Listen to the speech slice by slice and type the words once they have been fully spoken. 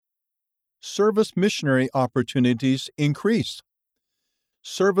Service missionary opportunities increase.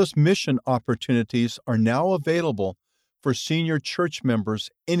 Service mission opportunities are now available for senior church members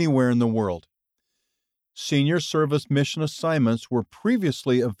anywhere in the world. Senior service mission assignments were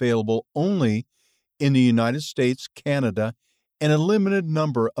previously available only in the United States, Canada, and a limited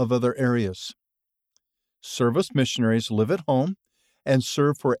number of other areas. Service missionaries live at home and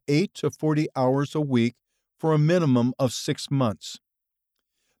serve for 8 to 40 hours a week for a minimum of 6 months.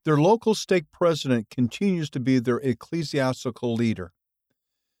 Their local stake president continues to be their ecclesiastical leader.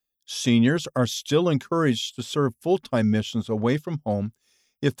 Seniors are still encouraged to serve full-time missions away from home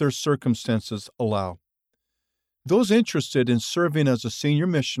if their circumstances allow. Those interested in serving as a senior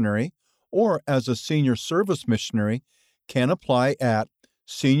missionary or as a senior service missionary can apply at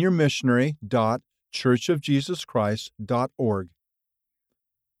seniormissionary.churchofjesuschrist.org.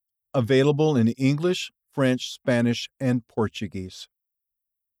 Available in English, French, Spanish, and Portuguese.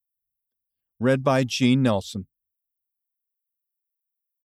 Read by Gene Nelson.